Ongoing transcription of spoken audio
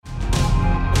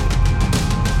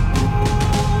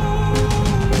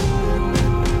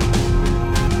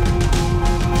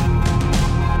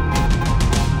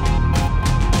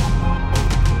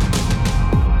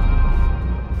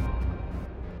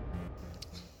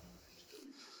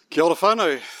Kia ora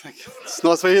whānau. It's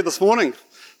nice to be here this morning.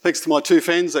 Thanks to my two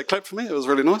fans that clapped for me. It was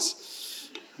really nice.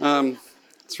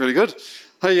 It's really good.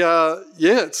 Hey,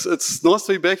 it's nice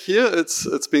to be back here.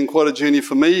 It's been quite a journey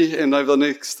for me, and over the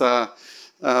next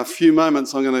few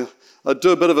moments I'm going to do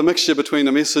a bit of a mixture between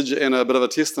a message and a bit of a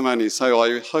testimony. So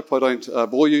I hope I don't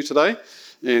bore you today,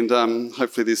 and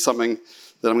hopefully there's something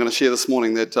that I'm going to share this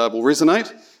morning that will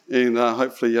resonate and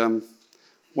hopefully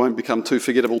won't become too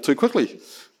forgettable too quickly.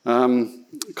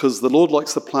 Because the Lord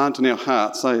likes to plant in our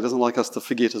hearts, He doesn't like us to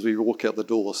forget as we walk out the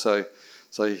door. So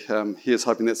here's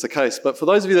hoping that's the case. But for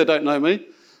those of you that don't know me,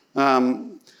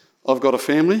 I've got a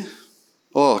family.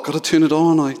 Oh, I've got to turn it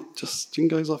on.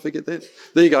 Jingos, I forget that.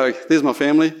 There you go. There's my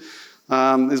family.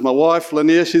 There's my wife,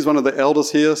 Lanier. She's one of the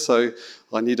elders here, so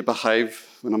I need to behave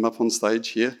when I'm up on stage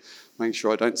here, make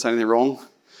sure I don't say anything wrong.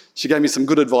 She gave me some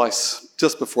good advice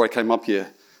just before I came up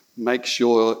here. Make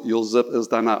sure your zip is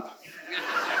done up.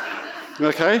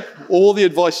 Okay, all the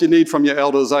advice you need from your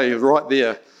elders, right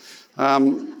there.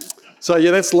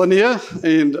 That's Lanier,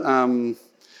 and then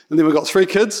we've got 3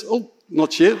 kids. Oh,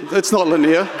 not yet. That's not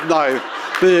Lanier. No,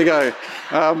 there you go.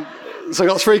 So I've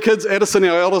got 3 kids. Addison,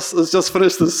 our eldest, has just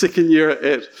finished his second year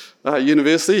at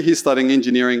university. He's studying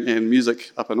engineering and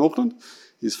music up in Auckland.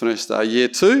 He's finished year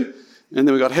 2. And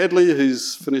then we've got Hadley,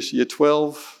 who's finished year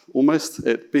 12 almost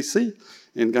at BC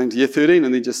and going to year 13.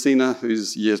 And then Jacina,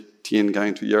 who's year 10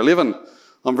 going to year 11.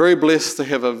 I'm very blessed to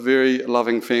have a very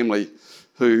loving family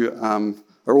who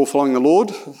are all following the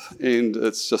Lord, and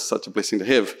it's just such a blessing to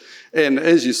have. And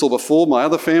as you saw before, my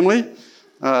other family,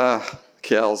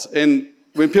 cows. And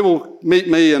when people meet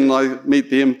me and I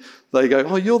meet them, they go,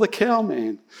 "Oh, you're the cow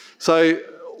man." So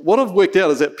what I've worked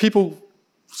out is that people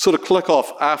sort of click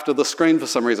off after the screen for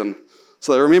some reason.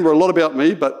 So they remember a lot about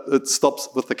me, but it stops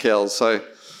with the cows. So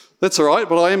that's all right,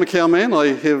 but I am a cow man.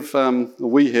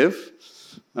 We have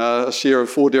a share of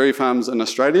 4 dairy farms in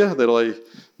Australia that I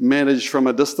manage from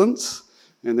a distance,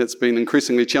 and that's been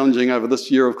increasingly challenging over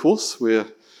this year, of course, where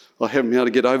I haven't been able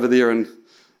to get over there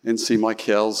and see my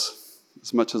cows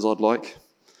as much as I'd like.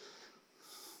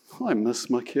 I miss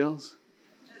my cows.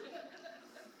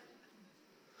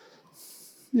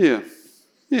 Yeah,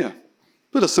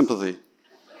 bit of sympathy.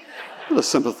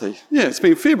 Yeah, it's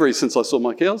been February since I saw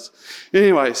my cows.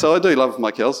 Anyway, so I do love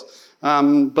my cows.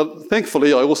 But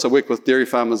thankfully, I also work with dairy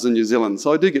farmers in New Zealand,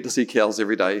 so I do get to see cows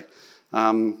every day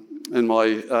in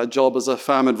my job as a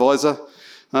farm advisor,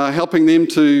 helping them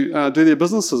to do their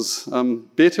businesses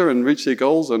better and reach their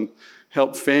goals and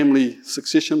help family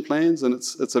succession plans. And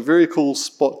it's a very cool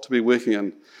spot to be working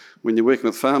in when you're working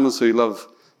with farmers who love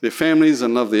their families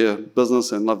and love their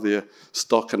business and love their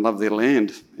stock and love their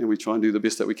land. And we try and do the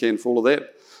best that we can for all of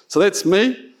that. So that's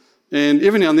me. And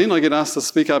every now and then I get asked to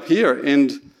speak up here.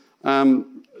 And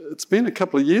it's been a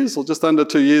couple of years, or just under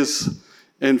 2 years,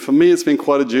 and for me it's been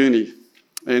quite a journey.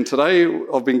 And today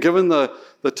I've been given the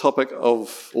topic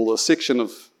of, or the section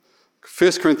of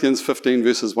 1 Corinthians 15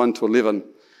 verses 1 to 11,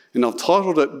 and I've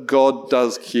titled it, God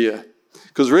Does Care.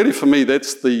 Because really for me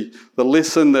that's the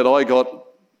lesson that I got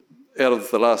out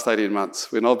of the last 18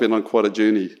 months, when I've been on quite a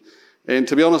journey. And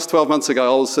to be honest, 12 months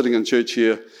ago I was sitting in church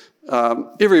here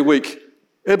every week,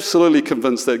 absolutely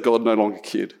convinced that God no longer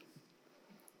cared.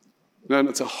 And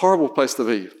it's a horrible place to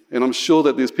be. And I'm sure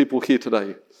that there's people here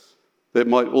today that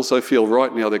might also feel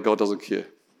right now that God doesn't care.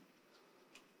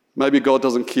 Maybe God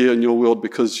doesn't care in your world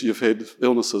because you've had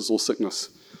illnesses or sickness,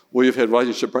 or you've had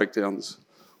relationship breakdowns,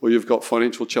 or you've got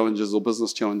financial challenges or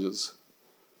business challenges.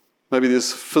 Maybe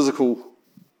there's physical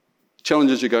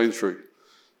challenges you're going through.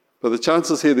 But the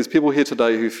chances here, there's people here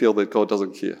today who feel that God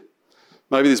doesn't care.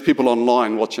 Maybe there's people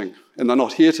online watching, and they're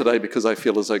not here today because they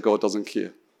feel as though God doesn't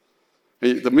care.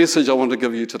 The message I want to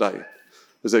give you today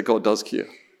is that God does care.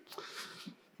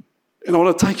 And I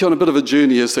want to take you on a bit of a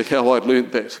journey as to how I'd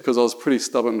learnt that, because I was pretty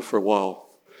stubborn for a while.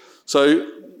 So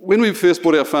when we first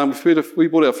bought our farm, we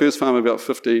bought our first farm about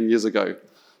 15 years ago.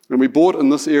 And we bought in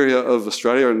this area of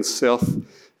Australia in south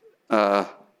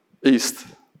east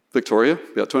Victoria,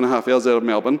 about 2.5 hours out of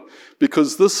Melbourne,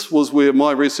 because this was where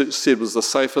my research said was the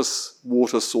safest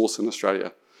water source in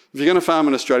Australia. If you're going to farm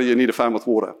in Australia, you need to farm with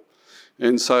water.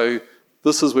 And so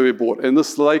this is where we bought. And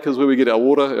this lake is where we get our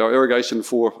water, our irrigation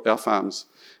for our farms.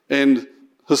 And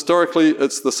historically,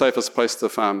 it's the safest place to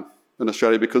farm in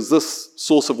Australia because this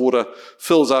source of water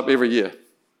fills up every year.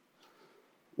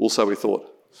 Also, we thought.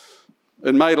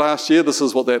 In May last year, this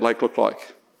is what that lake looked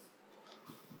like.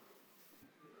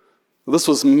 This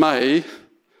was May,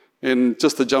 and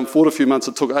just to jump forward a few months,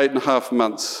 it took 8.5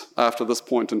 months after this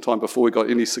point in time before we got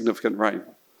any significant rain.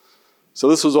 So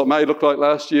this was what May looked like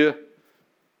last year.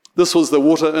 This was the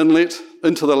water inlet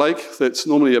into the lake. That's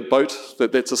normally a boat,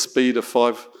 that's a speed of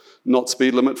 5 knot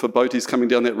speed limit for boaties coming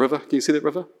down that river. Can you see that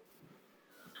river?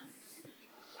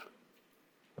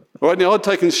 All right, now I'd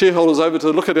taken shareholders over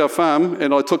to look at our farm,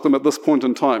 and I took them at this point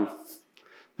in time.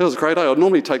 That was a great day. I'd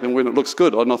normally take them when it looks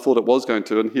good, and I thought it was going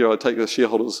to, and here I'd take the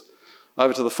shareholders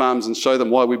over to the farms and show them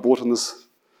why we bought in this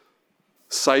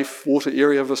safe water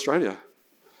area of Australia.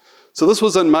 So this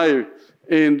was in May,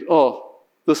 and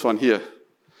this one here.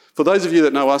 For those of you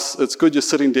that know us, it's good you're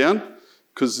sitting down,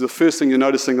 because the first thing you're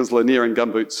noticing is Lanier in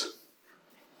gumboots.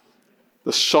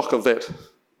 The shock of that.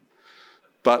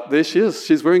 But there she is,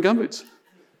 she's wearing gumboots.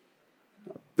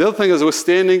 The other thing is we're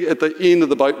standing at the end of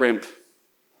the boat ramp.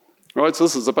 Right, so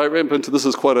this is a boat ramp into this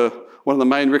is quite one of the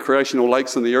main recreational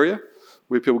lakes in the area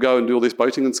where people go and do all this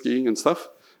boating and skiing and stuff.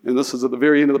 And this is at the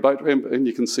very end of the boat ramp, and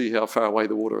you can see how far away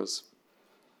the water is.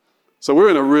 So we're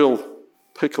in a real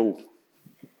pickle.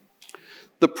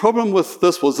 The problem with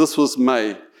this was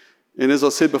May. And as I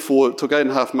said before, it took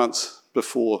 8.5 months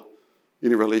before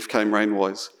any relief came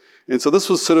rain-wise. And so this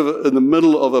was sort of in the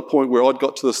middle of a point where I'd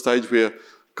got to the stage where,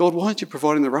 God, why aren't you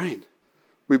providing the rain?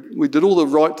 We did all the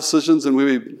right decisions and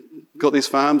we got these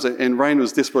farms and rain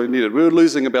was desperately needed. We were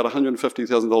losing about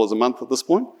 $150,000 a month at this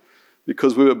point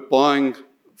because we were buying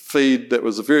feed that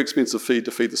was a very expensive feed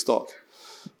to feed the stock.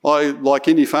 Like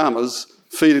any farmers,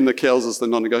 feeding the cows is the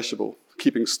non-negotiable,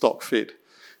 keeping stock fed.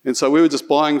 And so we were just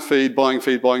buying feed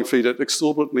at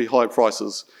exorbitantly high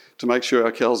prices to make sure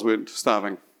our cows weren't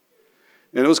starving.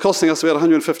 And it was costing us about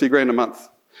 $150,000 a month.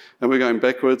 And we're going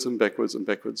backwards and backwards and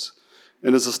backwards.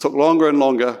 And as this took longer and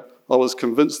longer, I was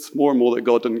convinced more and more that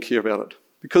God didn't care about it.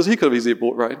 Because he could have easily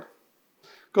brought rain.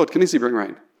 God can easily bring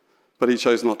rain. But he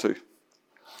chose not to.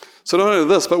 So not only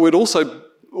this, but we'd also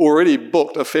already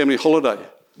booked a family holiday.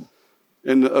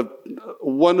 And a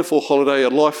wonderful holiday, a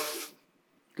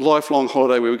lifelong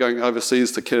holiday. We were going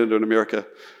overseas to Canada and America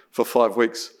for 5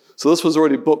 weeks. So this was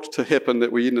already booked to happen,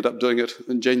 that we ended up doing it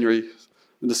in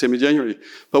December, January.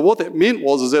 But what that meant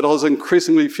was that I was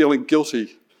increasingly feeling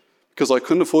guilty because I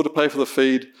couldn't afford to pay for the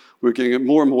feed. We were getting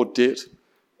more and more debt.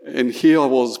 And here I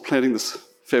was planning this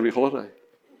family holiday.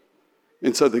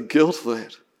 And so the guilt of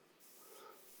that.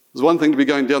 There's one thing to be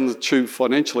going down the tube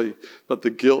financially, but the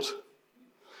guilt.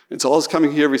 And so I was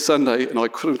coming here every Sunday and I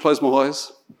couldn't close my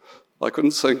eyes. I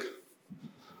couldn't sing.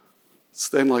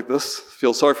 Stand like this.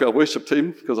 Feel sorry for our worship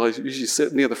team because I usually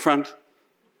sit near the front.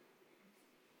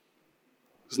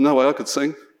 There's no way I could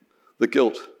sing. The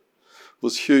guilt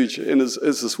was huge. And as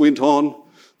this went on,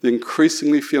 the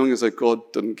increasingly feeling as though God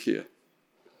didn't care.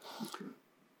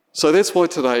 So that's why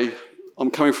today I'm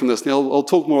coming from this. Now I'll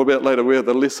talk more about later where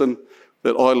the lesson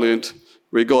that I learnt,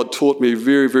 where God taught me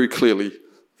very, very clearly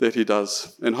that he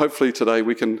does. And hopefully today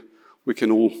we can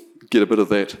all get a bit of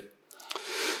that.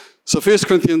 So 1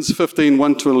 Corinthians 15,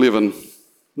 1-11.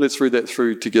 Let's read that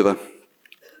through together.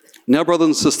 Now, brothers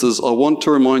and sisters, I want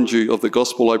to remind you of the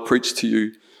gospel I preached to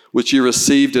you, which you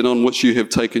received and on which you have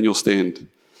taken your stand.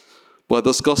 By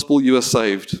this gospel you are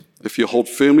saved, if you hold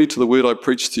firmly to the word I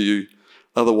preached to you,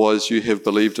 otherwise you have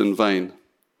believed in vain.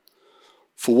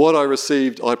 For what I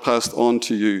received I passed on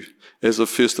to you as of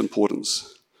first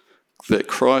importance, that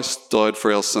Christ died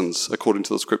for our sins, according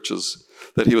to the Scriptures,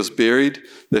 that he was buried,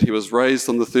 that he was raised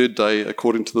on the third day,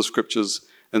 according to the Scriptures,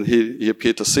 and he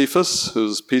appeared to Cephas, who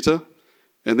was Peter,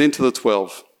 and then to the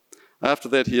 12. After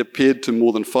that, he appeared to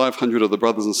more than 500 of the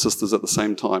brothers and sisters at the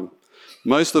same time,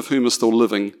 most of whom are still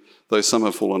living, though some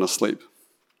have fallen asleep.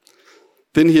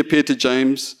 Then he appeared to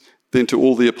James, then to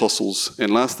all the apostles,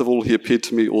 and last of all, he appeared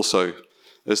to me also,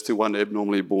 as to one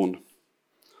abnormally born.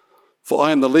 For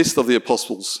I am the least of the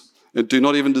apostles, and do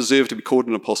not even deserve to be called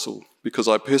an apostle, because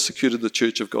I persecuted the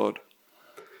church of God.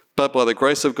 But by the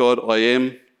grace of God, I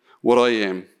am what I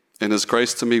am, and his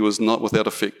grace to me was not without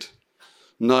effect.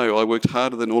 No, I worked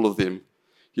harder than all of them,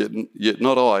 yet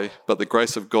not I, but the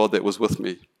grace of God that was with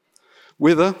me.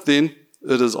 Whether, then,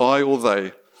 it is I or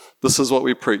they, this is what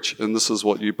we preach, and this is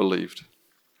what you believed.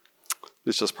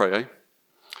 Let's just pray, eh?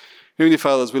 Heavenly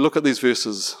Father, as we look at these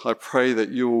verses, I pray that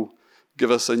you'll give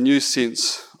us a new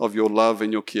sense of your love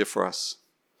and your care for us.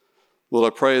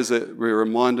 Lord, I pray as that we're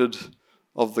reminded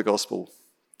of the gospel,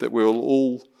 that we'll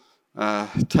all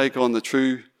take on the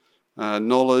true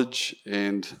knowledge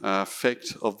and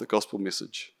fact of the gospel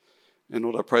message. And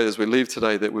Lord, I pray as we leave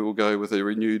today that we will go with a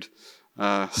renewed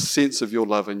sense of your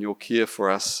love and your care for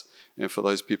us and for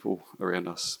those people around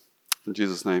us. In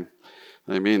Jesus' name,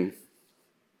 amen.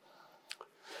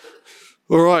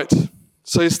 All right,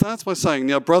 so he starts by saying,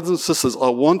 now, brothers and sisters, I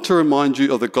want to remind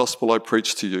you of the gospel I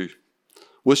preached to you,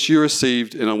 which you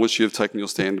received and on which you have taken your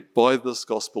stand. By this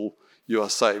gospel you are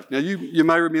saved. Now, you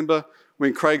may remember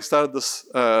when Craig started this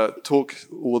talk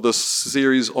or this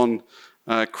series on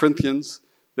Corinthians,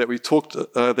 that we talked,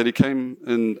 that he came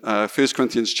in 1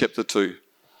 Corinthians chapter 2.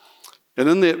 And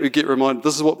in that we get reminded,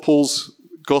 this is what Paul's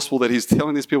gospel that he's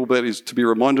telling these people that he's to be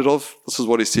reminded of. This is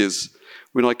what he says.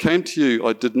 When I came to you,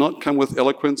 I did not come with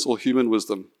eloquence or human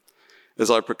wisdom,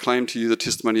 as I proclaimed to you the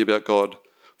testimony about God.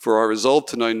 For I resolved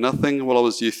to know nothing while I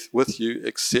was with you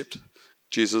except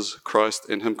Jesus Christ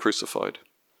and him crucified.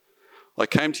 I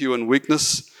came to you in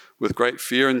weakness, with great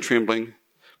fear and trembling.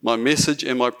 My message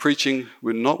and my preaching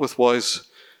were not with wise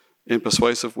and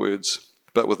persuasive words,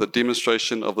 but with a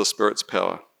demonstration of the Spirit's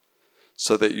power,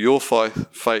 so that your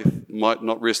faith might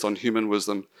not rest on human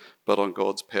wisdom, but on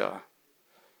God's power.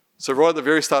 So right at the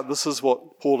very start, this is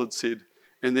what Paul had said.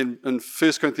 And then in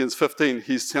 1 Corinthians 15,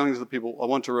 he's telling the people, I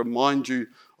want to remind you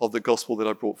of the gospel that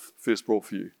I first brought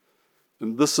for you.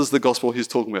 And this is the gospel he's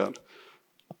talking about.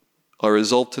 I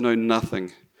resolved to know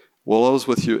nothing while I was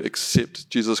with you except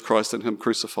Jesus Christ and him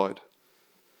crucified.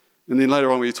 And then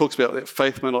later on, when he talks about that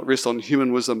faith may not rest on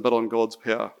human wisdom, but on God's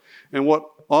power. And what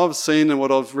I've seen and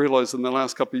what I've realized in the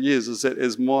last couple of years is that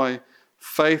as my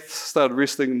faith started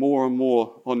resting more and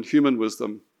more on human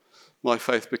wisdom, my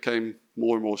faith became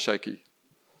more and more shaky.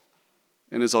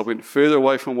 And as I went further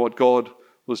away from what God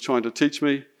was trying to teach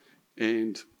me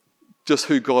and just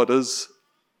who God is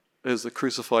as the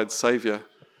crucified Saviour,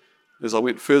 as I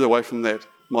went further away from that,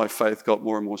 my faith got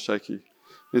more and more shaky.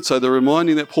 And so the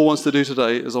reminding that Paul wants to do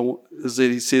today is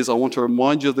that he says, I want to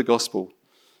remind you of the gospel,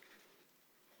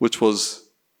 which was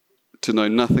to know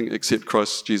nothing except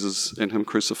Christ Jesus and him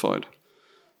crucified.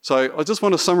 So I just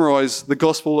want to summarize the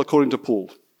gospel according to Paul,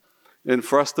 and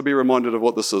for us to be reminded of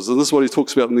what this is. And this is what he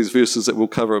talks about in these verses that we'll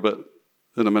cover a bit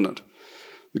in a minute.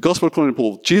 The gospel according to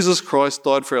Paul: Jesus Christ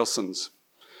died for our sins.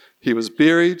 He was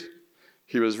buried.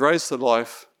 He was raised to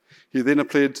life. He then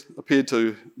appeared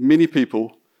to many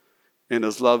people, and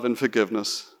his love and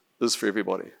forgiveness is for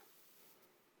everybody.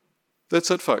 That's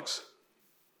it, folks.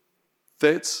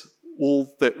 That's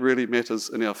all that really matters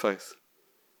in our faith.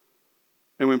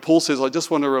 And when Paul says, I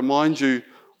just want to remind you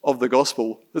of the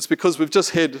gospel, it's because we've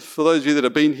just had, for those of you that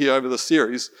have been here over the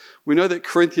series, we know that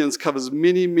Corinthians covers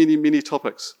many, many, many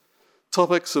topics.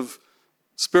 Topics of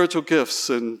spiritual gifts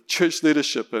and church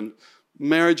leadership and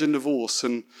marriage and divorce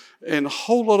and a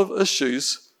whole lot of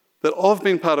issues that I've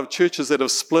been part of churches that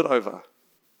have split over.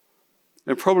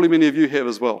 And probably many of you have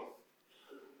as well.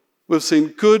 We've seen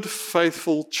good,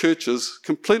 faithful churches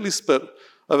completely split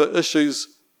over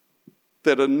issues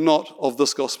that are not of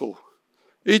this gospel.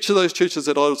 Each of those churches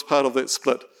that I was part of that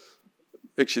split,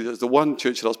 actually there's the one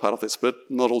church that I was part of that split,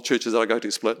 not all churches that I go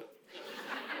to split.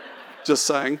 Just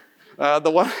saying.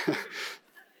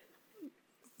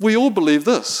 We all believe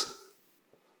this.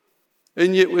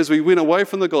 And yet as we went away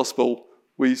from the gospel,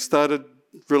 we started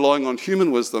relying on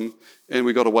human wisdom and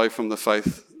we got away from the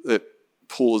faith that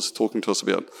Paul is talking to us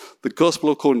about. The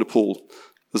gospel according to Paul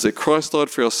is that Christ died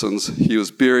for our sins, he was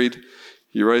buried,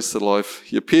 he raised to life,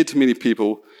 he appeared to many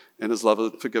people, and his love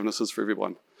and forgiveness is for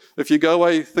everyone. If you go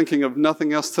away thinking of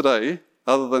nothing else today,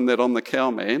 other than that I'm the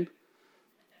cowman,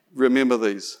 remember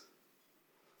these.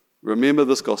 Remember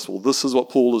this gospel. This is what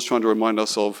Paul is trying to remind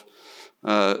us of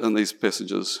in these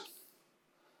passages.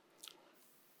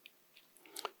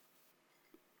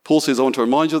 Paul says, I want to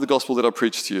remind you of the gospel that I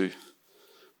preached to you.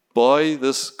 By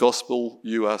this gospel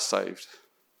you are saved.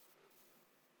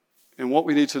 And what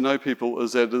we need to know, people,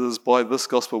 is that it is by this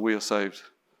gospel we are saved.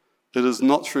 It is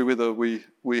not through whether we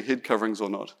wear head coverings or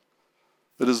not.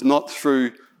 It is not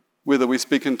through whether we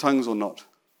speak in tongues or not.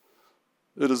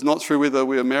 It is not through whether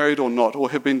we are married or not,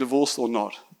 or have been divorced or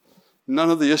not. None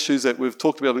of the issues that we've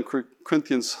talked about in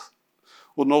Corinthians,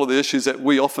 or none of the issues that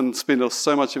we often spend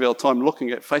so much of our time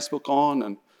looking at Facebook on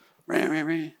and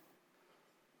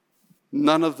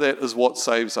none of that is what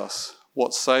saves us.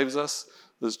 What saves us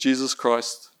is Jesus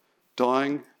Christ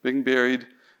dying, being buried,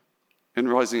 and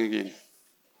rising again.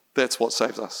 That's what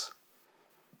saves us.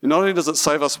 And not only does it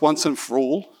save us once and for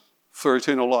all for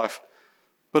eternal life,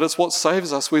 but it's what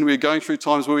saves us when we're going through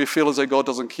times where we feel as though God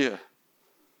doesn't care.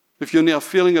 If you're now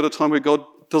feeling at a time where God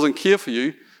doesn't care for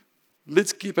you,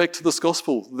 let's get back to this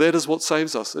gospel. That is what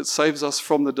saves us. It saves us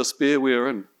from the despair we're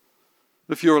in.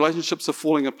 If your relationships are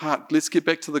falling apart, let's get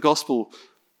back to the gospel.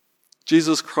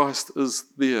 Jesus Christ is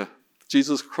there.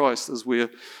 Jesus Christ is where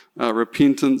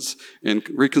repentance and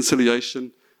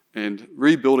reconciliation and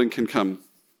rebuilding can come.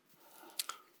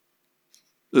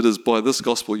 It is by this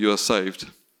gospel you are saved,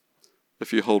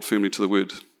 if you hold firmly to the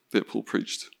word that Paul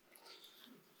preached.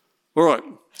 All right,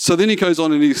 so then he goes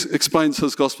on and he explains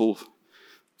his gospel.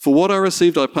 For what I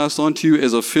received I passed on to you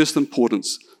as of first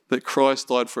importance, that Christ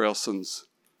died for our sins.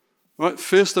 All right,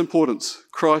 first importance,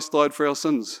 Christ died for our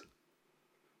sins.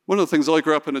 One of the things, I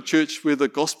grew up in a church where the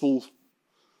gospel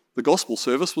the gospel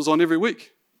service was on every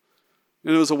week.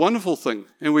 And it was a wonderful thing.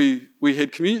 And we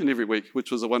had communion every week,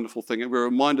 which was a wonderful thing. And we were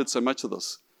reminded so much of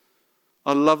this.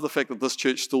 I love the fact that this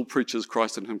church still preaches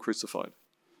Christ and Him crucified.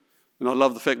 And I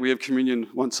love the fact we have communion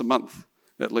once a month,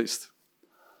 at least.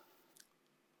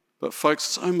 But folks,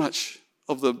 so much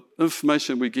of the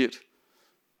information we get,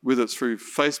 whether it's through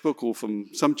Facebook or from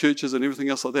some churches and everything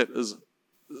else like that,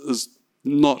 is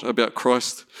not about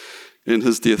Christ and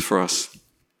His death for us.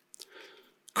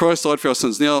 Christ died for our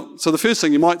sins. Now, so the first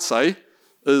thing you might say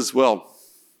is, well,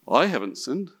 I haven't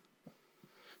sinned.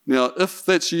 Now, if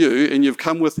that's you and you've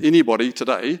come with anybody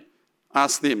today,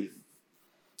 ask them.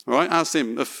 All right? Ask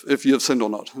them if you have sinned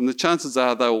or not. And the chances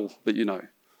are they'll let you know.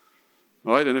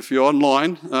 All right? And if you're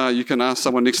online, you can ask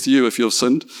someone next to you if you've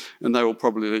sinned, and they will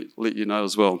probably let you know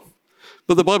as well.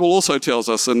 But the Bible also tells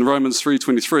us in Romans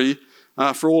 3:23,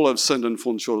 for all have sinned and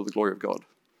fallen short of the glory of God.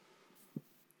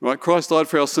 Right? Christ died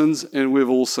for our sins, and we've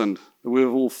all sinned.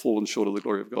 We've all fallen short of the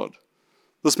glory of God.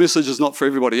 This message is not for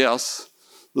everybody else.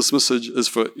 This message is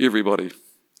for everybody,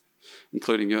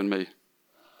 including you and me.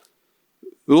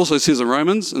 It also says in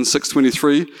Romans, in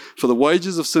 6:23, for the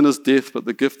wages of sin is death, but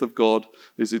the gift of God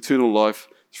is eternal life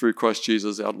through Christ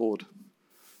Jesus our Lord.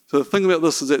 So the thing about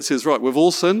this is that it says, right, we've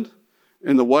all sinned,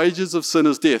 and the wages of sin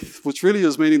is death, which really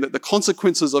is meaning that the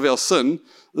consequences of our sin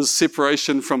is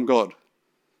separation from God.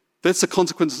 That's the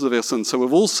consequences of our sin. So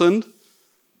we've all sinned,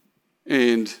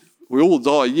 and we all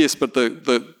die, yes, but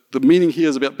the meaning here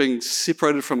is about being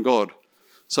separated from God.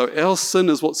 So our sin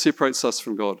is what separates us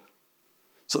from God.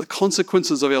 So the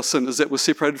consequences of our sin is that we're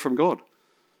separated from God.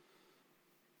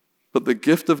 But the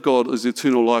gift of God is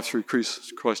eternal life through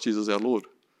Christ Jesus our Lord.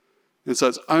 And so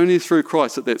it's only through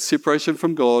Christ that separation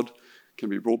from God can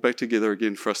be brought back together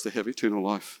again for us to have eternal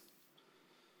life.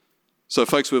 So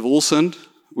folks, we've all sinned.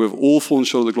 We've all fallen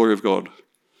short of the glory of God.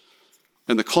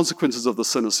 And the consequences of the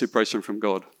sin is separation from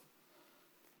God.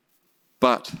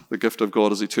 But the gift of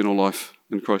God is eternal life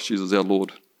in Christ Jesus our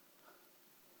Lord.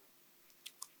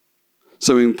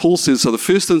 So when Paul says, so the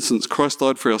first instance, Christ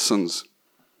died for our sins.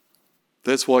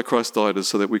 That's why Christ died, is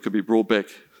so that we could be brought back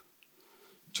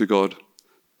to God.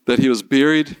 That he was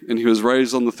buried and he was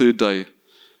raised on the third day.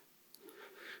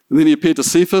 And then he appeared to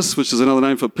Cephas, which is another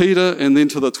name for Peter, and then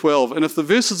to the 12. And if the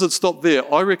verses had stopped there,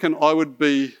 I reckon I would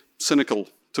be cynical,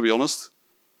 to be honest.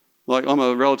 Like, I'm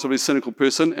a relatively cynical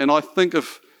person, and I think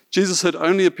if Jesus had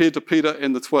only appeared to Peter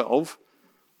and the 12,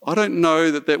 I don't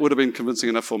know that would have been convincing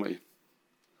enough for me.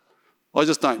 I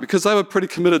just don't, because they were pretty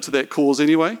committed to that cause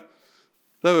anyway.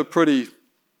 They were pretty,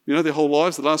 their whole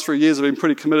lives, the last 3 years have been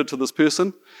pretty committed to this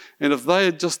person. And if they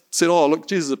had just said, oh, look,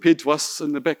 Jesus appeared to us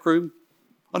in the back room.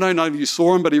 I don't know if you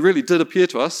saw him, but he really did appear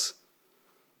to us.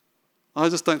 I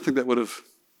just don't think that would have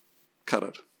cut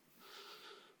it.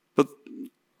 But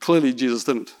clearly Jesus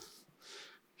didn't.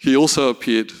 He also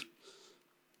appeared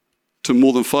to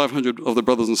more than 500 of the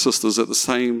brothers and sisters at the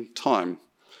same time,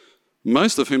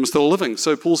 most of whom are still living.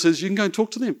 So Paul says, you can go and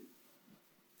talk to them.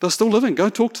 They're still living. Go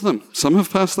talk to them. Some have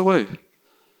passed away,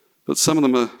 but some of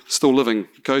them are still living.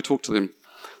 Go talk to them.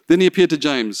 Then he appeared to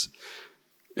James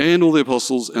and all the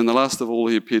apostles, and the last of all,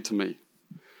 he appeared to me.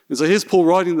 And so here's Paul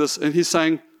writing this, and he's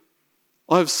saying,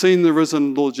 I've seen the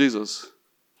risen Lord Jesus.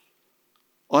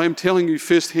 I am telling you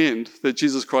firsthand that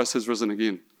Jesus Christ has risen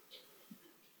again.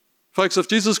 Folks, if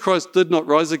Jesus Christ did not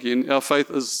rise again, our faith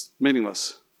is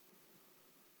meaningless.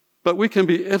 But we can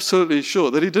be absolutely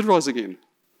sure that he did rise again.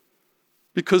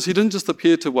 Because he didn't just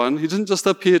appear to one, he didn't just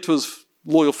appear to his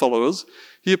loyal followers,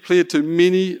 he appeared to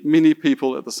many, many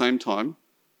people at the same time.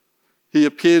 He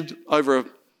appeared over,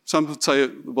 some would say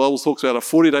the Bible talks about a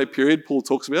 40-day period, Paul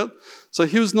talks about. So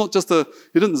he was not just he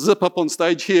didn't zip up on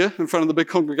stage here in front of the big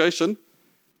congregation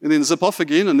and then zip off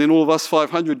again, and then all of us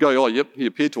 500 go, oh, yep, he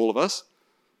appeared to all of us.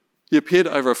 He appeared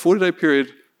over a 40-day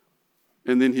period,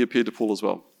 and then he appeared to Paul as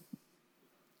well.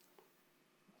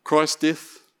 Christ's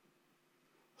death,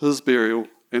 his burial,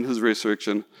 and his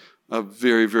resurrection are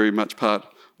very, very much part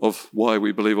of why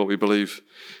we believe what we believe,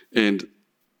 and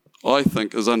I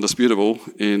think is undisputable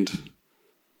and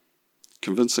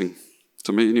convincing,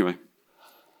 to me anyway.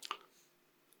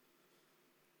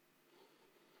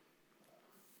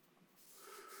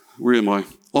 Where am I?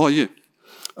 Oh, yeah.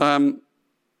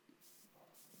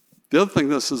 The other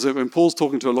thing is that when Paul's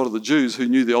talking to a lot of the Jews who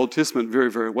knew the Old Testament very,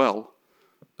 very well,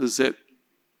 is that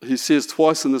he says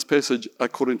twice in this passage,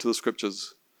 according to the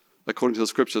Scriptures. According to the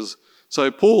Scriptures.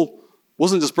 So Paul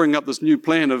wasn't just bringing up this new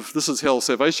plan of this is how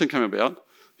salvation came about.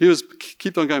 He was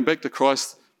kept on going back to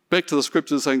Christ, back to the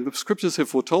Scriptures, saying the Scriptures have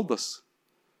foretold this.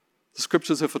 The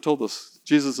Scriptures have foretold this.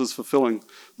 Jesus is fulfilling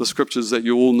the Scriptures that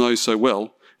you all know so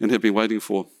well and have been waiting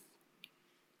for.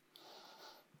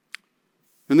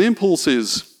 And then Paul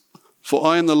says, "For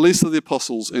I am the least of the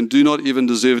apostles and do not even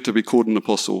deserve to be called an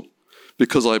apostle,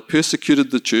 because I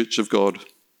persecuted the church of God.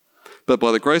 But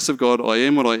by the grace of God, I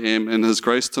am what I am, and his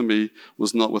grace to me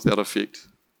was not without effect."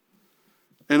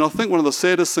 And I think one of the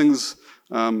saddest things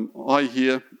I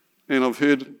hear, and I've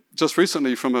heard just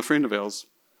recently from a friend of ours,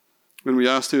 when we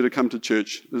asked her to come to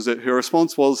church, is that her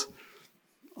response was,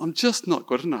 "I'm just not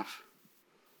good enough.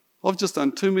 I've just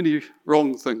done too many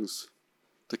wrong things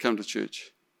to come to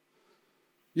church."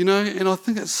 You know, and I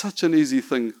think it's such an easy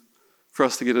thing for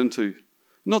us to get into.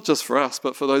 Not just for us,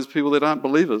 but for those people that aren't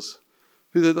believers,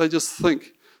 who they just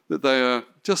think that they are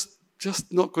just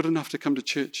not good enough to come to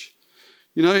church.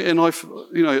 You know, and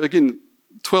again,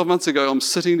 12 months ago, I'm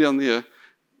sitting down there,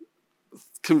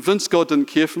 convinced God didn't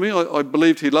care for me. I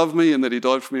believed he loved me and that he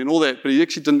died for me and all that, but he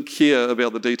actually didn't care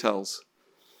about the details.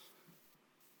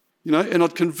 You know, and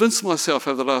I'd convinced myself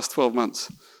over the last 12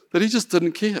 months that he just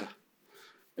didn't care.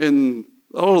 And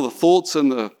all of the thoughts and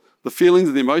the feelings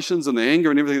and the emotions and the anger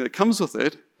and everything that comes with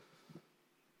that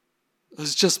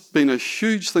has just been a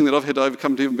huge thing that I've had to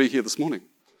overcome to even be here this morning.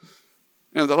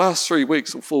 And the last 3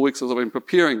 weeks or 4 weeks as I've been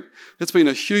preparing, it's been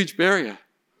a huge barrier.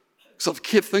 Because I've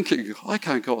kept thinking, I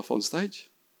can't go off on stage.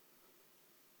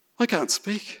 I can't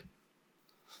speak.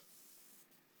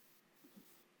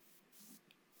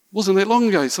 Wasn't that long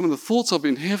ago, some of the thoughts I've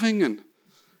been having and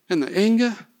the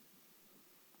anger.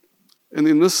 And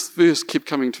then this verse kept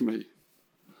coming to me.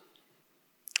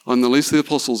 "I'm the least of the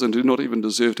apostles and do not even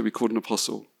deserve to be called an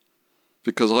apostle,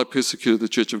 because I persecuted the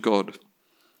church of God.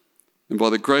 And by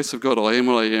the grace of God, I am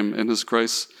what I am, and his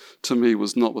grace to me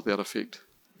was not without effect."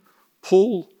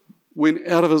 Paul went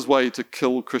out of his way to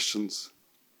kill Christians.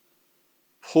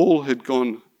 Paul had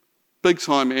gone big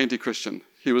time anti-Christian.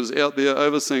 He was out there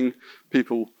overseeing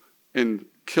people and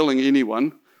killing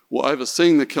anyone, or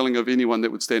overseeing the killing of anyone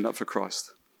that would stand up for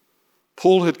Christ.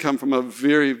 Paul had come from a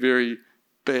very, very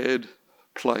bad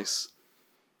place,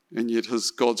 and yet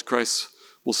God's grace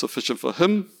was sufficient for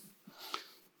him,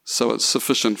 so it's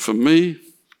sufficient for me,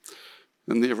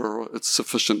 and therefore it's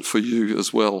sufficient for you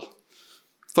as well.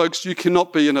 Folks, you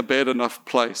cannot be in a bad enough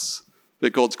place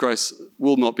that God's grace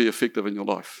will not be effective in your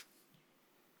life.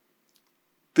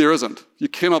 There isn't. You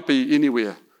cannot be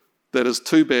anywhere that is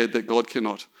too bad that God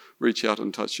cannot reach out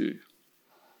and touch you.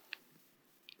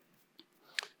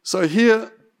 So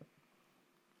here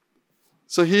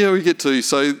we get to,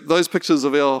 those pictures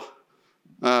of our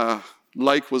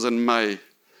lake was in May.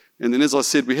 And then as I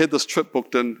said, we had this trip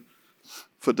booked in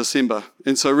for December.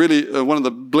 And so really one of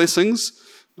the blessings,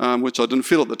 which I didn't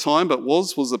feel at the time, but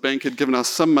was the bank had given us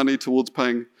some money towards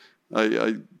paying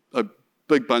a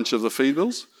big bunch of the feed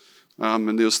bills.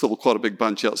 And there was still quite a big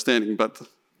bunch outstanding, but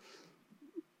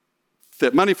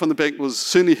that money from the bank was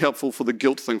certainly helpful for the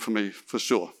guilt thing for me, for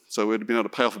sure. So we'd been able to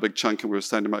pay off a big chunk and we were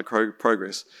starting to make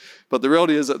progress. But the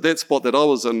reality is, at that spot that I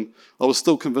was in, I was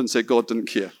still convinced that God didn't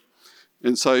care.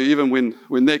 And so even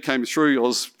when that came through, I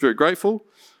was very grateful.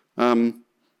 Didn't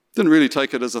really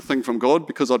take it as a thing from God,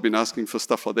 because I'd been asking for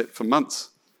stuff like that for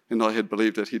months, and I had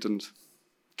believed that he didn't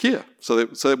care. So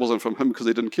that wasn't from him, because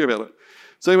he didn't care about it.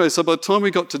 So anyway, so by the time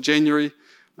we got to January,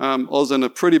 I was in a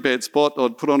pretty bad spot.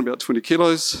 I'd put on about 20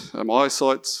 kilos. My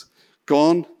eyesight's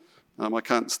gone. I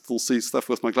can't still see stuff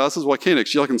with my glasses. Well, I can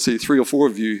actually. I can see 3 or 4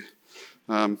 of you.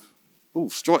 3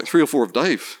 or 4 of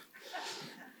Dave.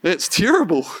 That's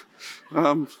terrible.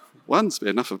 One's bad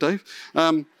enough of Dave.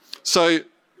 So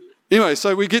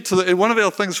we get to and one of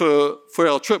our things for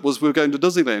our trip was we were going to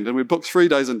Disneyland, and we booked 3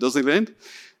 days in Disneyland.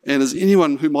 And as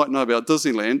anyone who might know about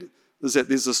Disneyland, is that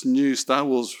there's this new Star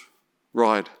Wars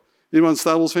ride. Anyone a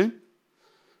Star Wars fan?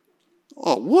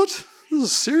 Oh, what? This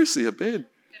is seriously a bad...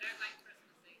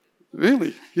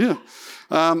 Really? Yeah.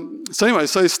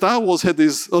 So Star Wars had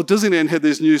Disneyland had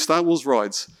these new Star Wars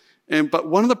rides. But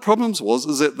one of the problems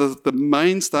is that the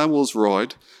main Star Wars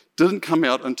ride didn't come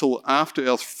out until after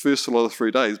our first lot of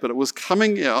 3 days, but it was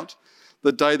coming out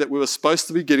the day that we were supposed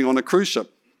to be getting on a cruise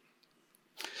ship.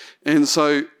 And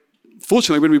so,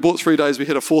 fortunately, when we bought 3 days, we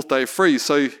had a 4th day free.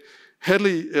 So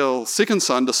Hadley, our second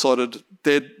son, decided,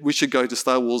 "Dad, we should go to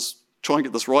Star Wars, try and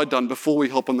get this ride done before we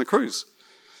hop on the cruise."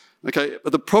 Okay,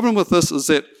 but the problem with this is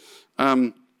that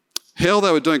how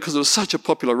they were doing, because it was such a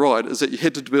popular ride, is that you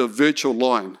had to do a virtual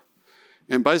line.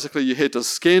 And basically you had to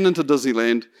scan into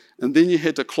Disneyland, and then you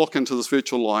had to clock into this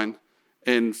virtual line,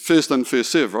 and first in,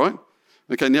 first serve, right?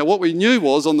 Okay, now what we knew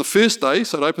was on the first day,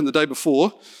 so it opened the day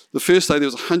before, the first day there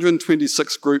was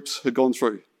 126 groups had gone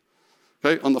through,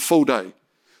 okay, on the full day.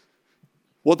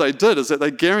 What they did is that they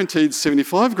guaranteed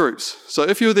 75 groups. So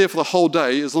if you were there for the whole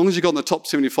day, as long as you got in the top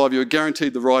 75, you were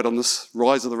guaranteed the ride on this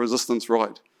Rise of the Resistance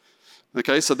ride.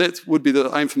 Okay, so that would be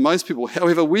the aim for most people.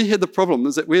 However, we had the problem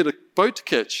is that we had a boat to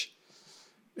catch,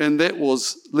 and that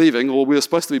was leaving, or we were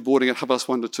supposed to be boarding at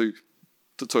 1:30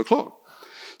 to 2 o'clock.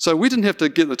 So we didn't have to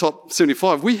get in the top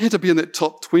 75. We had to be in that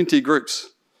top 20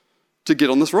 groups to get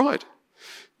on this ride.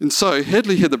 And so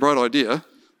Hadley had the bright idea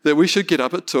that we should get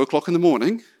up at 2 o'clock in the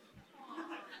morning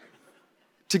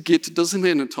to get to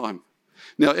Disneyland in time.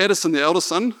 Now, Addison, the eldest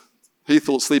son, he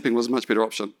thought sleeping was a much better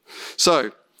option.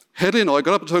 So Hadley and I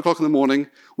got up at 2 o'clock in the morning.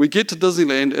 We get to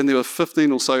Disneyland, and there were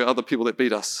 15 or so other people that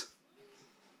beat us.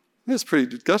 That's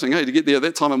pretty gutting, to get there at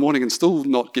that time of morning and still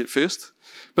not get first.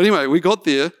 But anyway, we got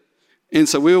there, and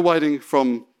so we were waiting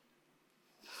from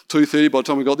 2:30 by the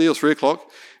time we got there, or 3 o'clock.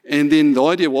 And then the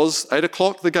idea was 8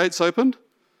 o'clock, the gates opened,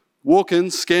 walk in,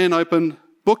 scan open,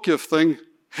 book your thing,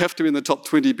 have to be in the top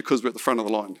 20 because we're at the front of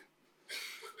the line.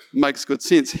 Makes good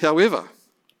sense. However,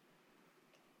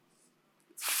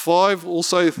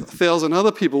 5,000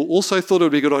 other people also thought it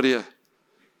would be a good idea.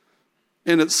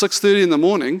 And at 6:30 in the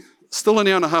morning, still an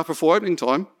hour and a half before opening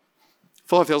time,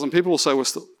 5,000 people or so were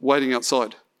still waiting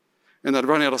outside. And they'd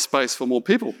run out of space for more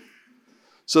people.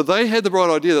 So they had the bright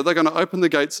idea that they're going to open the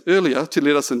gates earlier to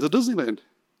let us into Disneyland.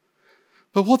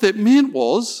 But what that meant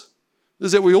is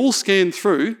that we all scanned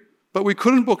through, but we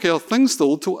couldn't book our thing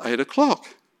still till 8 o'clock.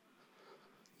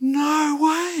 No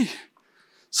way.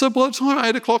 So by the time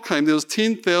 8 o'clock came, there was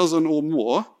 10,000 or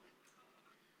more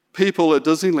people at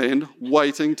Disneyland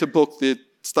waiting to book their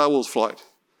Star Wars flight.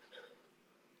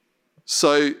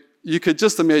 So you could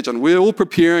just imagine, we're all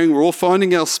preparing, we're all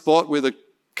finding our spot where the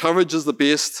coverage is the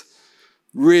best,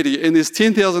 ready. And there's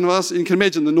 10,000 of us, and you can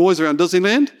imagine the noise around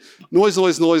Disneyland. Noise,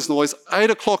 noise, noise, noise. 8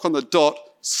 o'clock on the dot,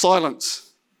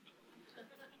 silence.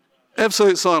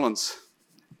 Absolute silence.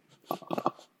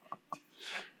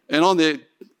 And on there,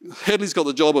 Hadley's got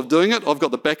the job of doing it. I've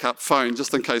got the backup phone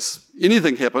just in case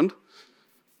anything happened.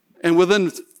 And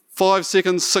within 5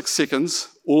 seconds, 6 seconds,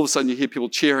 all of a sudden you hear people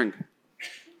cheering.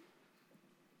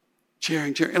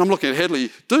 Cheering. And I'm looking at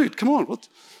Hadley, dude, come on, what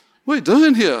are you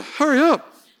doing here? Hurry up.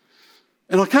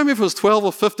 And I can't remember if it was 12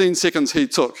 or 15 seconds he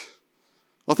took.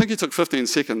 I think he took 15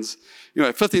 seconds.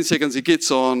 15 seconds, he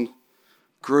gets on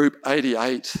group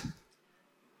 88.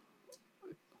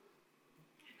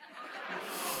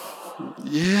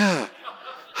 Yeah,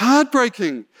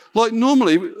 heartbreaking. Like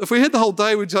normally, if we had the whole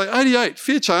day, we'd say 88,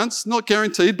 fair chance, not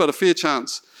guaranteed, but a fair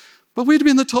chance. But we'd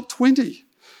be in the top 20.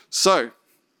 So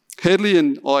Hadley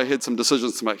and I had some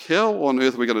decisions to make. How on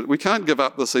earth are we going to... We can't give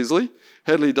up this easily.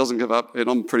 Hadley doesn't give up, and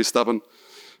I'm pretty stubborn,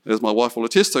 as my wife will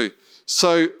attest to.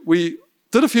 So we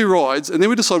did a few rides, and then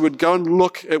we decided we'd go and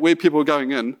look at where people were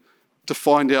going in to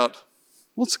find out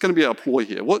what's going to be our ploy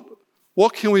here.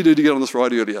 What can we do to get on this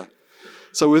ride earlier?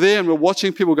 So we're there and we're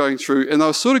watching people going through, and they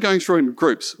were sort of going through in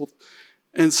groups.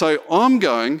 And so I'm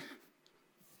going,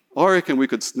 I reckon we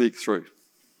could sneak through.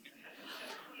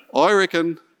 I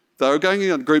reckon they were going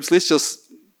in groups, let's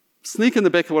just sneak in the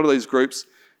back of one of these groups,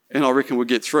 and I reckon we'll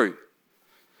get through.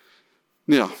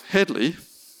 Now, Hadley,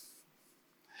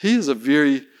 he is a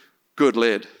very good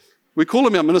lad. We call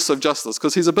him our Minister of Justice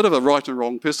because he's a bit of a right and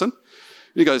wrong person.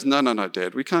 And he goes, no,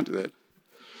 Dad, we can't do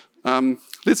that.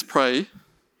 Let's pray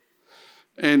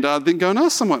and then go and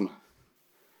ask someone.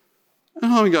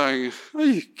 And I'm going, are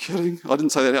you kidding? I didn't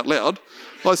say that out loud.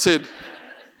 I said,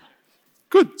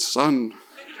 good son.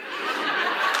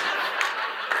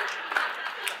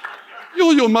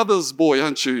 You're your mother's boy,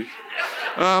 aren't you?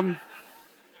 And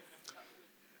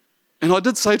I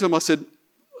did say to him, I said,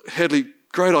 Hadley,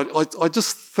 great idea. I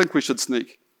just think we should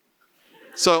sneak.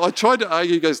 So I tried to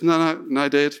argue. He goes, no,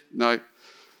 Dad, no.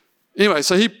 Anyway,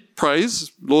 so he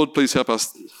prays, Lord, please help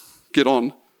us get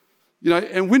on.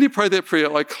 And when he prayed that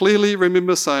prayer, I clearly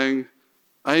remember saying,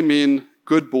 amen,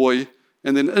 good boy,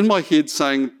 and then in my head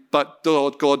saying, but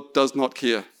God does not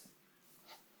care.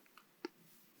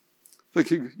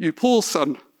 Thinking, you poor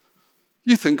son,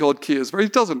 you think God cares, but he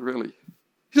doesn't really.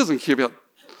 He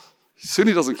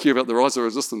certainly doesn't care about the rise of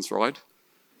resistance, right?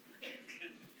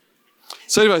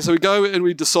 So anyway, so we go and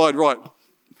we decide, right,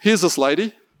 here's this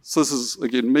lady. So this is,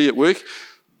 again, me at work.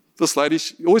 This lady,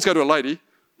 you always go to a lady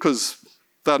because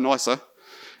they're nicer.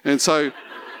 And so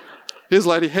here's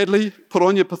lady Hadley, put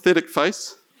on your pathetic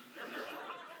face.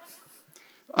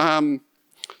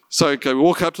 So we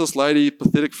walk up to this lady,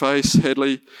 pathetic face,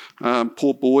 Hadley,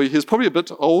 poor boy. He's probably a bit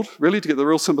old, really, to get the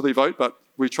real sympathy vote, but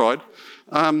we tried.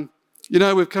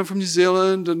 We've come from New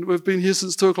Zealand and we've been here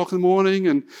since 2 o'clock in the morning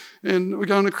and we're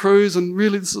going on a cruise and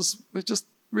really we just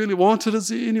really wanted. Is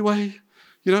there any way,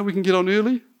 we can get on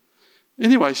early?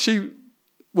 Anyway, she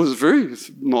was very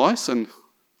nice and,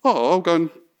 I'll go and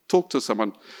talk to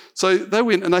someone. So they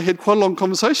went and they had quite a long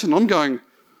conversation. I'm going,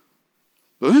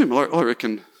 boom, I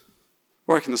reckon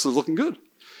this is looking good.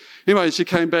 Anyway, she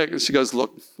came back and she goes,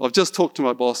 look, I've just talked to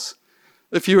my boss.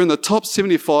 If you're in the top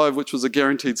 75, which was a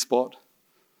guaranteed spot,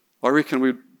 I reckon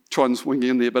we'd try and swing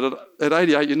you in there. But at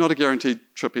 88, you're not a guaranteed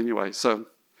trip anyway. So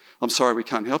I'm sorry, we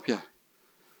can't help you.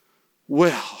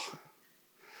 Well,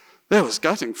 that was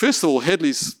gutting. First of all,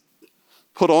 Hadley's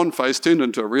put on face turned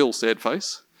into a real sad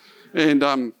face. And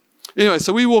anyway,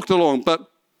 so we walked along.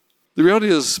 But the reality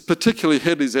is, particularly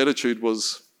Hadley's attitude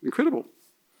was incredible.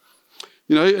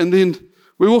 And then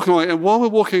we're walking along. And while we're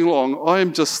walking along, I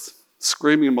am just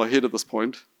screaming in my head at this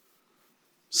point,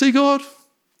 see, God,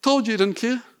 told you didn't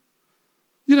care.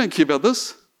 You don't care about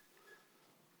this.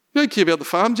 You don't care about the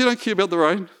farms. You don't care about the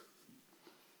rain.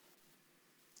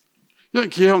 You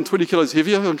don't care I'm 20 kilos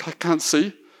heavier and I can't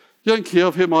see. You don't care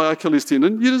I've hurt my Achilles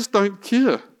tendon. You just don't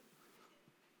care.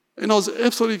 And I was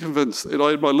absolutely convinced that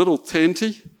I had my little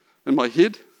tanty in my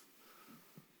head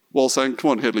while saying,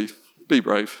 come on, Hadley, be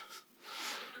brave.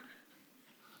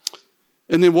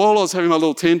 And then while I was having my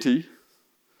little tanty,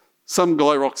 some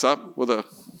guy rocks up with an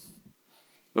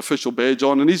official badge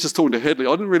on, and he's just talking to Hadley.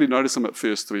 I didn't really notice him at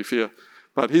first, to be fair,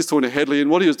 but he's talking to Hadley, and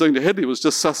what he was doing to Hadley was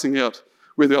just sussing out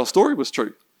whether our story was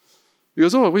true. He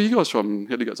goes, oh, where are you guys from? And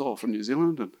Hadley goes, oh, from New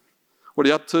Zealand, and what are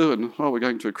you up to? And, oh, we're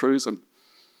going to a cruise. And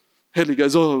Hadley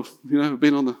goes, oh, we've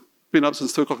been up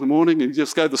since 2 o'clock in the morning, and he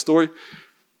just gave the story.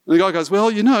 And the guy goes,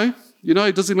 well,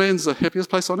 Disneyland's the happiest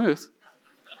place on earth.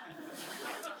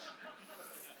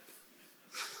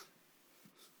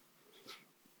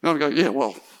 And I go, yeah,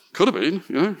 well, could have been,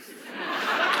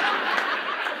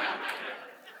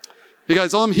 He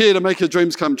goes, I'm here to make your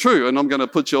dreams come true, and I'm going to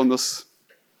put you on this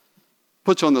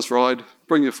ride,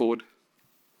 bring you forward.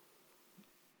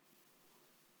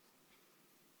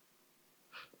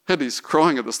 Hadley's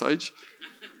crying at the stage.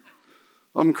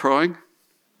 I'm crying.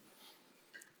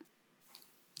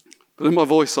 But in my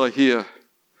voice I hear,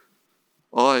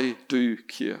 I do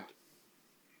care.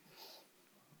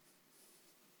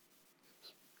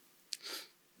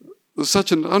 It was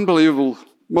such an unbelievable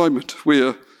moment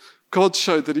where God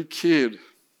showed that he cared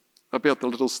about the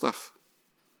little stuff.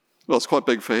 Well, it's quite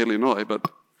big for Hadley and I, but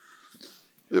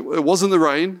it wasn't the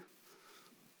rain,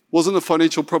 wasn't the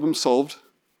financial problem solved,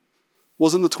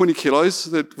 wasn't the 20 kilos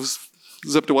that was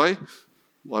zipped away.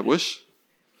 I wish.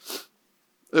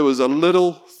 It was a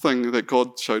little thing that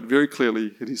God showed very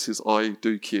clearly, and he says, I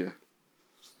do care.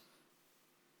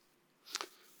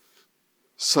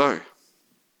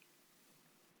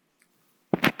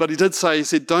 But he did say, he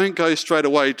said, don't go straight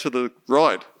away to the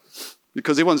ride,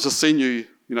 because everyone's just seen you,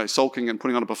 sulking and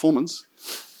putting on a performance.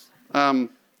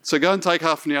 So go and take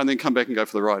half an hour and then come back and go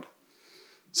for the ride.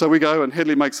 So we go, and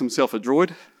Hadley makes himself a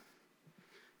droid.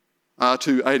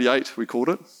 R288, we called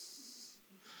it,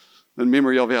 in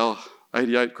memory of our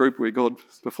 88 group where God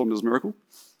performed his miracle.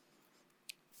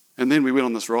 And then we went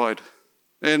on this ride.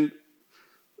 And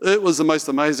it was the most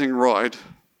amazing ride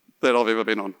that I've ever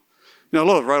been on. A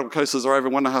lot of roller coasters are over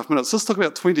 1.5 minutes. This took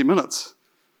about 20 minutes,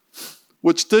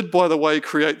 which did, by the way,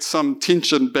 create some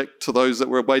tension back to those that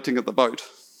were waiting at the boat.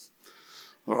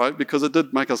 All right, because it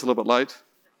did make us a little bit late.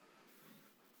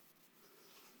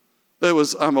 It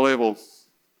was unbelievable.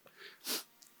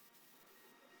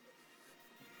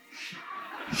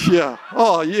 Yeah.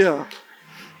 Oh, yeah.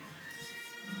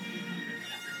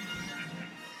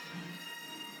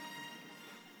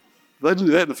 They didn't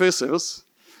do that in the first service.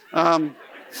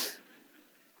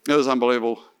 It was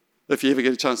unbelievable, if you ever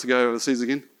get a chance to go overseas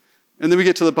again. And then we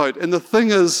get to the boat. And the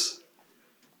thing is,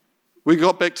 we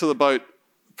got back to the boat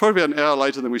probably about an hour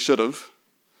later than we should have.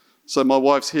 So my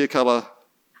wife's hair colour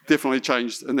definitely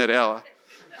changed in that hour.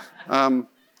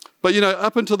 But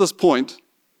up until this point,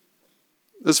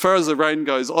 as far as the rain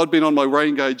goes, I'd been on my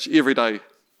rain gauge every day.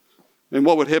 And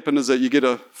what would happen is that you get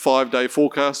a 5-day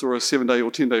forecast or a 7-day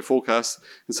or 10-day forecast,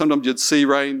 and sometimes you'd see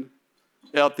rain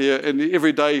out there, and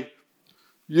every day,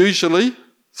 usually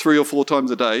 3 or 4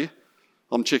 times a day,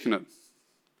 I'm checking it.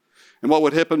 And what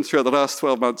would happen throughout the last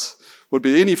 12 months would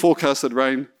be any forecasted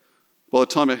rain, by the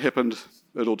time it happened,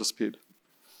 it all disappeared.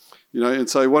 And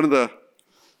so one of the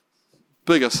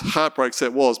biggest heartbreaks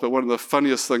that was, but one of the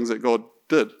funniest things that God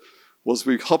did, was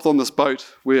we hopped on this boat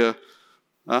where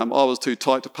I was too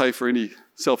tight to pay for any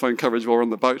cell phone coverage while we were on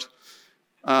the boat.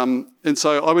 And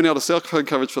so I went out of cell phone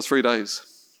coverage for 3 days.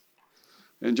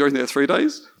 And during that 3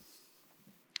 days,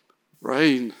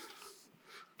 rain,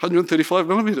 135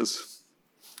 millimetres.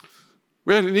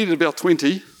 We only needed about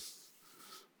 20,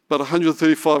 but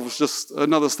 135 was just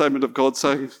another statement of God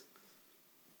saying,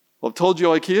 I've told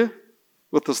you I care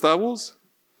with the Star Wars.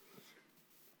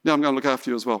 Now I'm going to look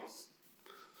after you as well.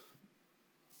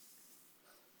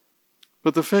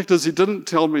 But the fact is, he didn't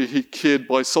tell me he cared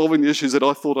by solving the issues that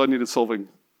I thought I needed solving.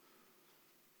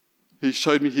 He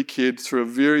showed me he cared through a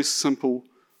very simple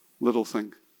little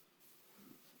thing.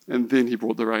 And then he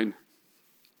brought the rain.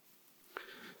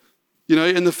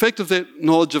 And the fact of that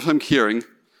knowledge of him caring,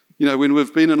 when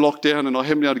we've been in lockdown and I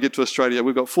haven't been able to get to Australia,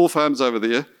 we've got 4 farms over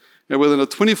there, and within a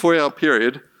 24-hour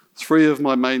period, 3 of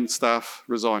my main staff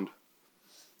resigned.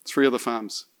 3 of the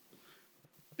farms.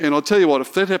 And I'll tell you what,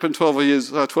 if that happened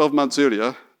 12 months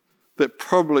earlier, that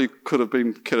probably could have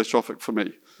been catastrophic for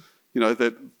me.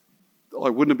 That I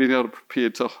wouldn't have been able to prepare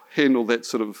to handle that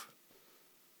sort of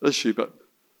issue. But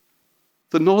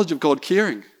the knowledge of God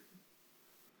caring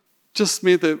just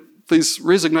meant that these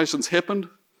resignations happened,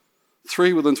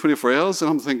 3 within 24 hours, and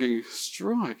I'm thinking,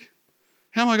 strike,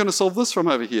 how am I going to solve this from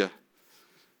over here?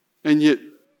 And yet,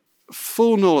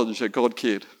 full knowledge that God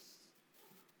cared,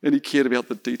 and he cared about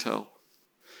the detail.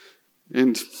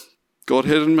 And God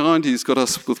had in mind, he's got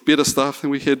us with better staff than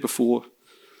we had before,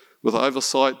 with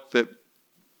oversight that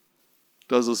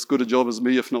does as good a job as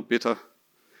me, if not better.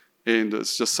 And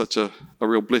it's just such a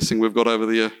real blessing we've got over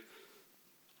there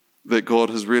that God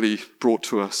has really brought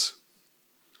to us.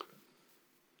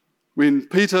 When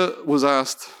Peter was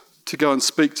asked to go and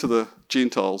speak to the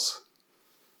Gentiles,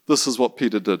 this is what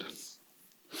Peter did.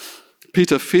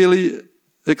 Peter fairly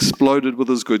exploded with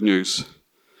his good news.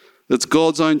 It's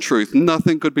God's own truth.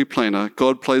 Nothing could be plainer.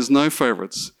 God plays no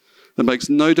favourites. It makes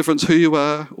no difference who you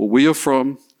are or where you're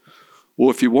from,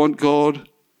 or if you want God,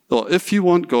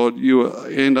 you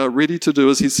are ready to do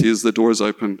as he says, the door is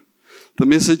open. The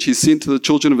message he sent to the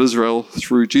children of Israel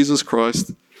through Jesus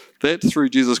Christ, that through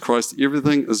Jesus Christ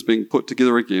everything is being put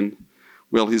together again.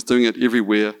 Well, he's doing it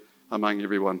everywhere among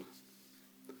everyone.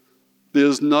 There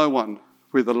is no one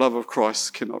where the love of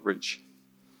Christ cannot reach.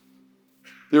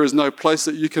 There is no place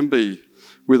that you can be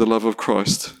where the love of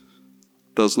Christ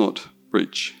does not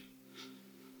reach.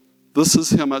 This is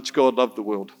how much God loved the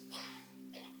world.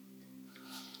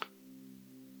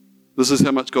 This is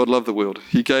how much God loved the world.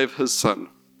 He gave his Son,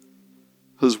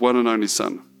 his one and only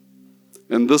Son.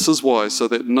 And this is why, so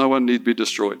that no one need be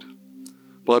destroyed.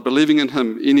 By believing in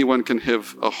him, anyone can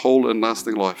have a whole and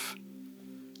lasting life.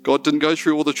 God didn't go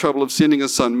through all the trouble of sending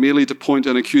his Son merely to point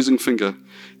an accusing finger,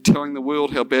 telling the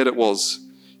world how bad it was.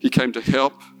 He came to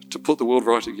help, to put the world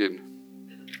right again.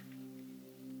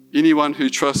 Anyone who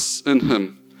trusts in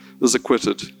him is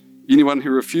acquitted. Anyone who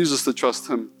refuses to trust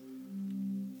him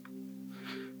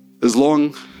has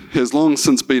long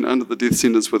since been under the death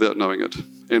sentence without knowing it.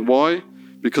 And why?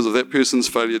 Because of that person's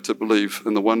failure to believe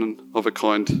in the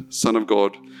one-of-a-kind Son of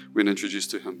God when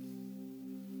introduced to him.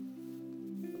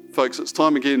 Folks, it's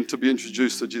time again to be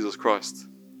introduced to Jesus Christ,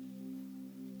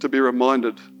 to be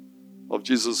reminded of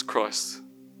Jesus Christ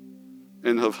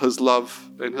and of his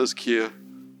love and his care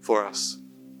for us.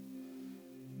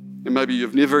 And maybe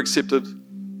you've never accepted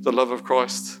the love of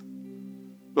Christ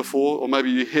before, or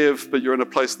maybe you have, but you're in a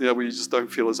place now where you just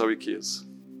don't feel as though he cares.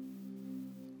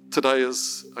 Today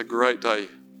is a great day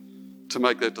to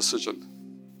make that decision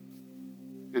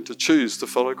and to choose to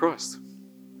follow Christ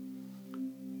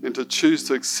and to choose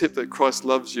to accept that Christ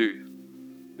loves you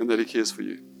and that he cares for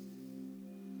you.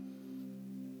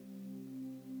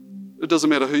 It doesn't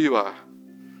matter who you are.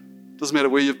 It doesn't matter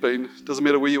where you've been. It doesn't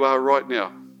matter where you are right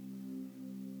now.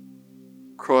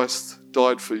 Christ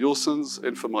died for your sins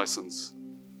and for my sins.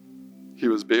 He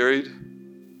was buried.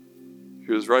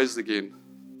 He was raised again.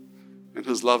 And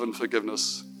his love and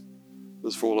forgiveness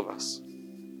is for all of us.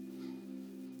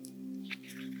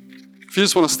 If you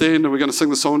just want to stand and we're going to sing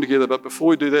the song together, but before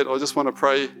we do that, I just want to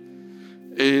pray,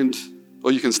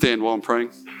 or you can stand while I'm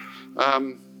praying.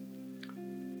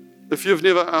 If you've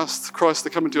never asked Christ to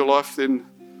come into your life, then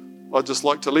I'd just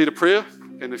like to lead a prayer,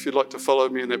 and if you'd like to follow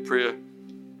me in that prayer,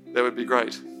 that would be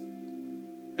great.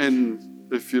 And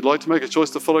if you'd like to make a choice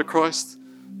to follow Christ,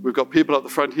 we've got people at the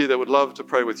front here that would love to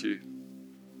pray with you.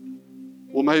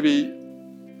 Or maybe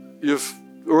you've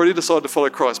already decided to follow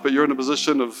Christ, but you're in a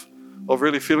position of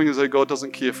really feeling as though God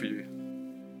doesn't care for you.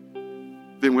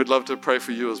 Then we'd love to pray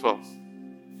for you as well.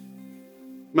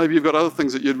 Maybe you've got other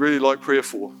things that you'd really like prayer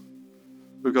for.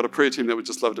 We've got a prayer team that would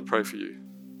just love to pray for you.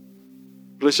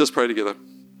 But let's just pray together.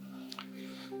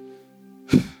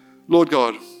 Lord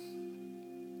God,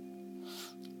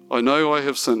 I know I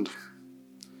have sinned,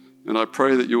 and I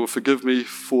pray that you will forgive me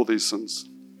for these sins.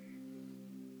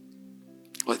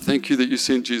 I thank you that you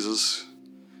sent Jesus,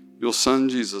 your Son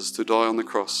Jesus, to die on the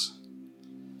cross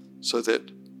so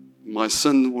that my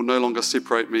sin will no longer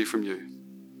separate me from you.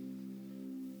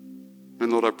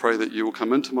 And Lord, I pray that you will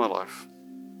come into my life,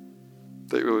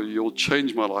 that you'll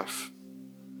change my life,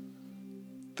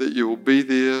 that you will be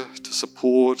there to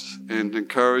support and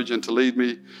encourage and to lead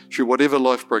me through whatever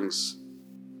life brings.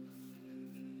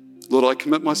 Lord, I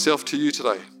commit myself to you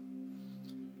today.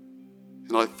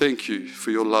 And I thank you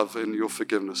for your love and your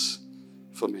forgiveness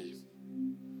for me.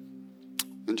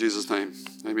 In Jesus' name,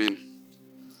 amen.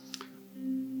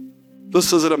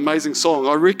 This is an amazing song.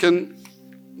 I reckon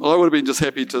I would have been just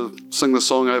happy to sing this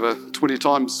song over 20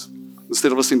 times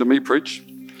instead of listening to me preach.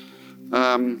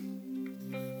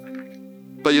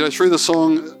 But through the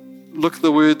song, look at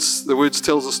the words. The words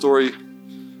tells the story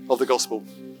of the gospel.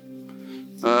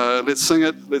 Let's sing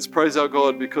it. Let's praise our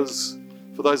God, because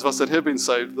for those of us that have been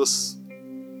saved, this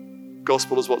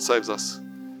gospel is what saves us.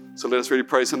 So let us really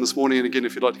praise him this morning. And again,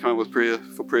 if you'd like to come up with prayer,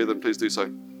 then please do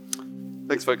so.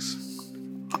 Thanks, folks.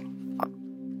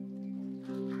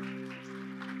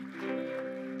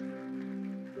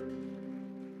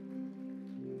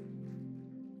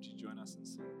 Would you join us in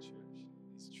singing?